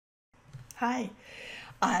Hi,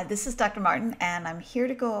 this is Dr. Martin, and I'm here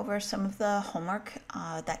to go over some of the homework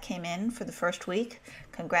that came in for the first week.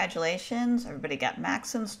 Congratulations, everybody got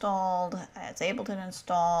Max installed, has Ableton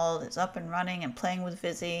installed, is up and running and playing with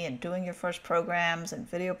Visi and doing your first programs and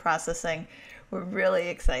video processing. We're really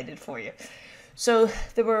excited for you. So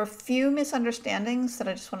there were a few misunderstandings that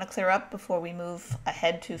I just want to clear up before we move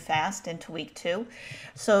ahead too fast into week 2.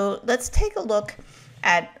 So let's take a look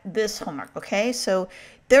at this homework, okay? So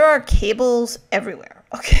there are cables everywhere,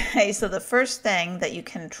 okay? So the first thing that you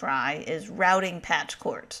can try is routing patch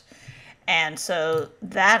cords. And so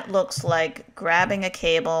that looks like grabbing a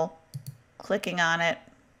cable, clicking on it.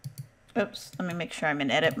 Oops, let me make sure I'm in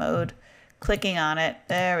edit mode. Clicking on it,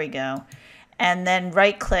 there we go. And then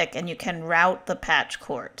right click and you can route the patch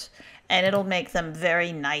cords. And it'll make them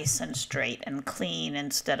very nice and straight and clean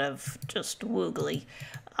instead of just woogly.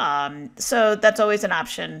 So that's always an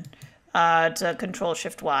option. To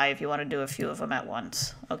Control-Shift-Y if you want to do a few of them at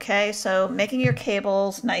once. Okay, so making your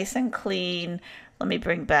cables nice and clean, let me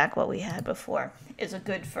bring back what we had before, is a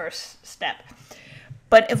good first step.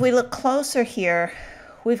 But if we look closer here,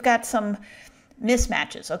 we've got some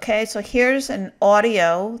mismatches, okay? So here's an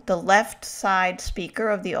audio, the left side speaker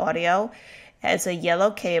of the audio has a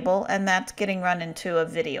yellow cable, and that's getting run into a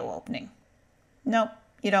video opening. Nope,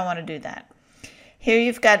 you don't want to do that. Here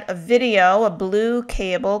you've got a video, a blue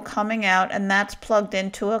cable coming out, and that's plugged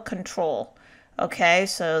into a control. Okay,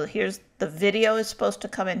 so here's the video is supposed to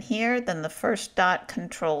come in here, then the first dot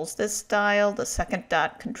controls this dial, the second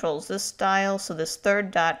dot controls this dial, so this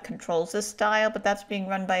third dot controls this dial, but that's being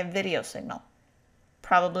run by a video signal.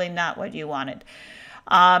 Probably not what you wanted.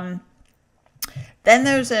 Then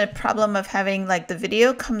there's a problem of having, like, the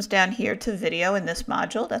video comes down here to video in this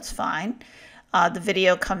module, that's fine. The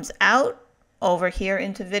video comes out over here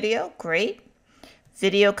into video, great.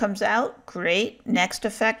 Video comes out, great. Next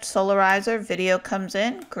effect, Solarizer, video comes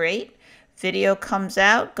in, great. Video comes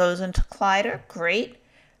out, goes into Collider, great.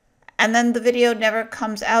 And then the video never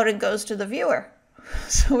comes out and goes to the viewer.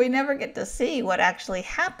 So we never get to see what actually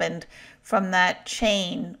happened from that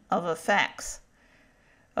chain of effects.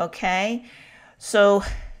 Okay, so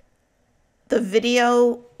the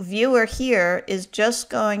video viewer here is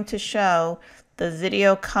just going to show the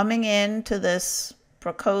video coming into this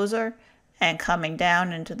Procoser and coming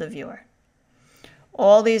down into the viewer.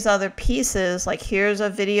 All these other pieces, like here's a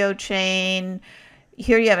video chain,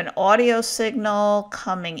 here you have an audio signal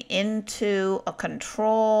coming into a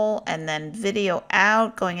control, and then video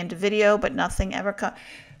out, going into video, but nothing ever comes.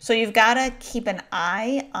 So you've got to keep an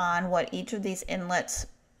eye on what each of these inlets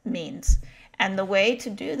means. And the way to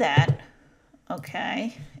do that,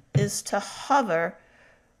 okay, is to hover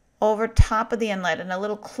over top of the inlet, and a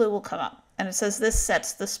little clue will come up. And it says this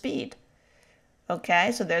sets the speed.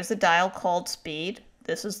 Okay, so there's the dial called speed.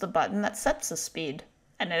 This is the button that sets the speed.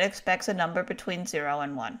 And it expects a number between 0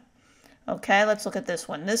 and 1. Okay, let's look at this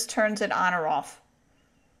one. This turns it on or off.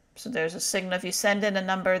 So there's a signal. If you send in a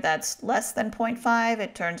number that's less than 0.5,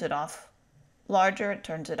 it turns it off. Larger, it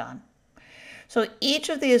turns it on. So each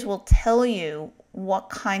of these will tell you what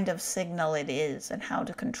kind of signal it is and how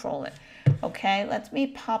to control it. Okay, let me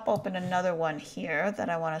pop open another one here that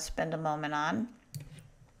I want to spend a moment on.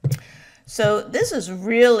 So this is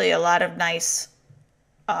really a lot of nice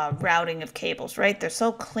routing of cables, right? They're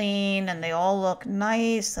so clean and they all look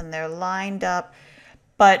nice and they're lined up.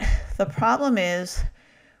 But the problem is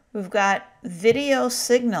we've got video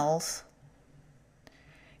signals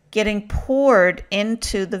getting poured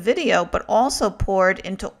into the video, but also poured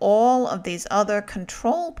into all of these other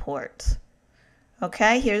control ports.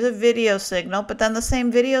 Okay, here's a video signal, but then the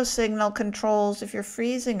same video signal controls if you're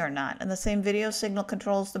freezing or not, and the same video signal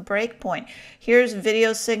controls the breakpoint. Here's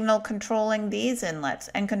video signal controlling these inlets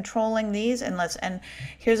and controlling these inlets, and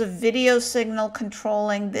here's a video signal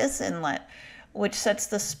controlling this inlet, which sets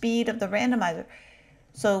the speed of the randomizer.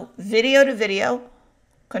 So video to video,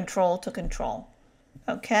 control to control.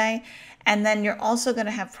 Okay, and then you're also going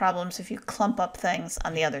to have problems if you clump up things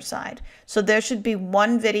on the other side. So there should be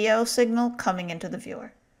one video signal coming into the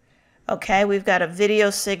viewer. Okay, we've got a video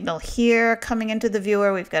signal here coming into the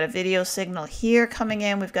viewer. We've got a video signal here coming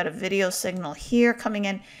in. We've got a video signal here coming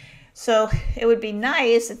in. So it would be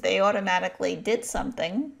nice if they automatically did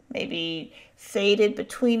something, maybe faded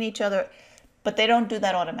between each other, but they don't do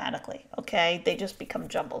that automatically. Okay, they just become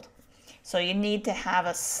jumbled. So you need to have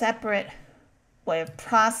a separate way of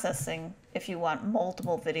processing if you want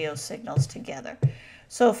multiple video signals together.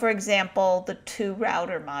 So for example, the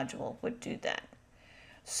 2-router module would do that.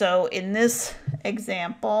 So in this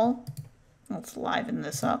example, let's liven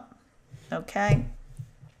this up. Okay,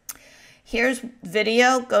 here's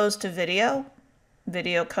video goes to video,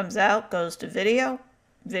 Video comes out, goes to video.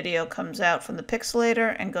 Video comes out from the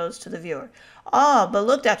pixelator and goes to the viewer. Oh, but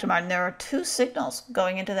look, Dr. Martin, there are 2 signals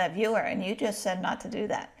going into that viewer, and you just said not to do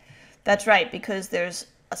that. That's right, because there's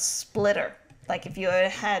a splitter. Like if you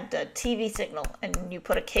had a TV signal and you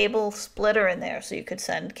put a cable splitter in there so you could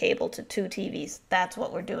send cable to 2 TVs, that's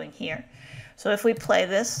what we're doing here. So if we play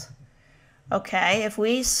this, okay, if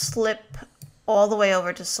we slip all the way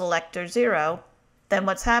over to selector 0, then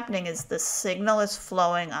what's happening is the signal is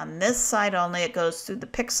flowing on this side only. It goes through the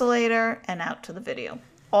pixelator and out to the video.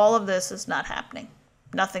 All of this is not happening.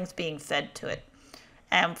 Nothing's being fed to it.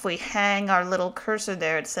 And if we hang our little cursor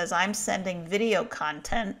there, it says I'm sending video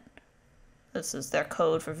content. This is their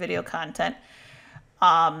code for video content.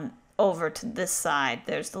 Over to this side.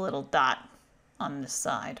 There's the little dot on this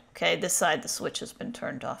side. Okay, this side the switch has been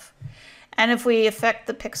turned off. And if we affect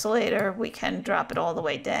the pixelator, we can drop it all the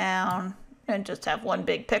way down and just have one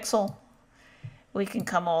big pixel. We can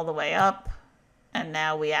come all the way up, and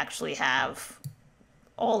now we actually have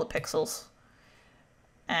all the pixels,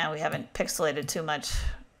 and we haven't pixelated too much.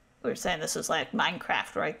 We were saying this is like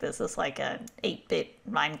Minecraft, right? This is like an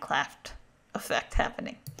 8-bit Minecraft effect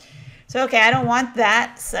happening. So, okay, I don't want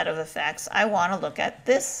that set of effects. I want to look at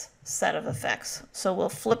this set of effects. So we'll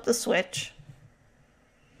flip the switch,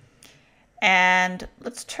 and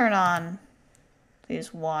let's turn on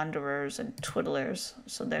these wanderers and twiddlers,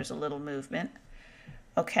 so there's a little movement.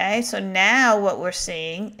 Okay, so now what we're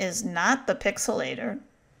seeing is not the pixelator.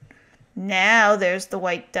 Now there's the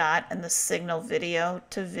white dot and the signal video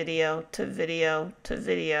to video to video to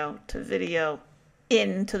video to video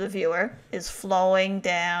into the viewer is flowing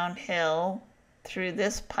downhill through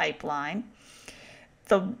this pipeline.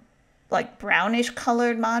 The like brownish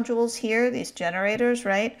colored modules here, these generators,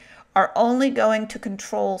 right, are only going to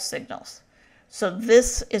control signals. So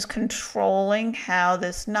this is controlling how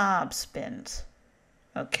this knob spins,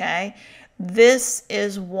 okay? This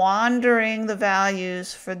is wandering the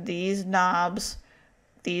values for these knobs,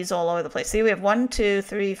 these all over the place. See, we have 1, 2,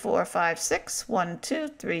 3, 4, 5, 6, 1, 2,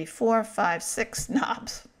 3, 4, 5, 6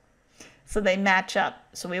 knobs. So they match up.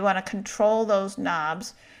 So we want to control those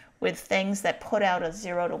knobs with things that put out a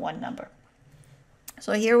 0 to 1 number.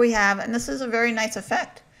 So here we have, and this is a very nice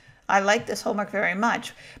effect. I like this homework very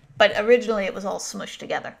much. But originally it was all smushed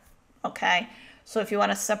together, okay? So if you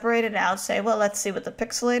want to separate it out, say, well, let's see what the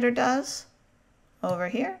pixelator does over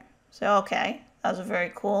here. So, okay, that was a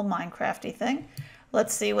very cool Minecrafty thing.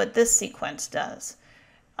 Let's see what this sequence does.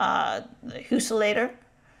 The Husilator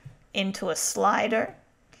into a slider.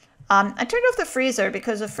 I turned off the freezer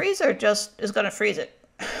because the freezer just is going to freeze it.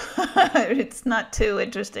 It's not too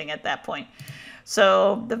interesting at that point.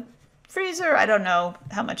 So the freezer, I don't know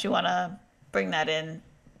how much you want to bring that in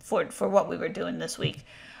for what we were doing this week.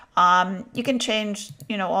 You can change,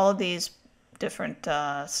 all of these different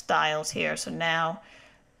styles here. So now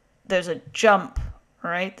there's a jump,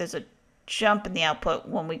 right? There's a jump in the output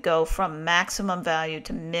when we go from maximum value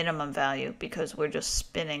to minimum value because we're just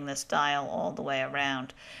spinning this dial all the way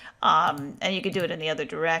around. And you could do it in the other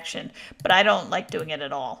direction, but I don't like doing it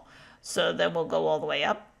at all. So then we'll go all the way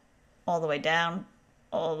up, all the way down,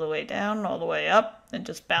 all the way down, all the way up, and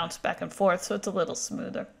just bounce back and forth so it's a little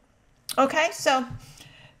smoother. Okay, so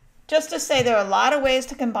just to say there are a lot of ways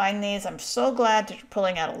to combine these. I'm so glad that you're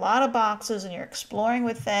pulling out a lot of boxes and you're exploring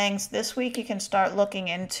with things. This week you can start looking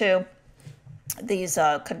into these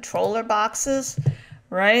controller boxes,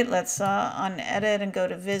 right? Let's unedit and go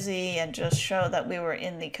to Visi and just show that we were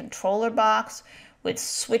in the controller box with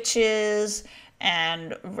switches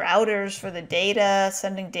and routers for the data,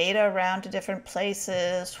 sending data around to different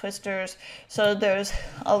places, twisters. So there's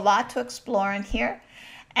a lot to explore in here.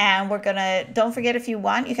 And we're gonna, don't forget, if you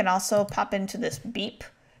want, you can also pop into this Beep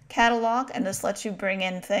catalog, and this lets you bring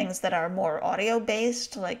in things that are more audio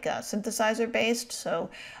based, like synthesizer based. So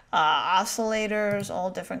oscillators, all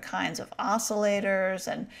different kinds of oscillators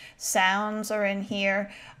and sounds are in here.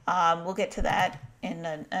 We'll get to that in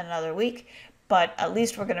another week, but at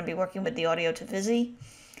least we're gonna be working with the audio to Visi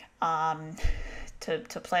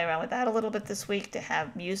to play around with that a little bit this week, to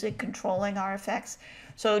have music controlling our effects.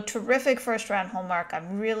 So terrific first round homework.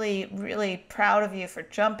 I'm really, really proud of you for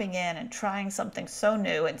jumping in and trying something so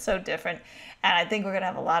new and so different. And I think we're going to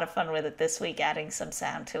have a lot of fun with it this week, adding some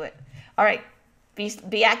sound to it. All right,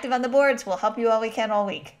 be active on the boards. We'll help you all we can all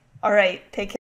week. All right, take care.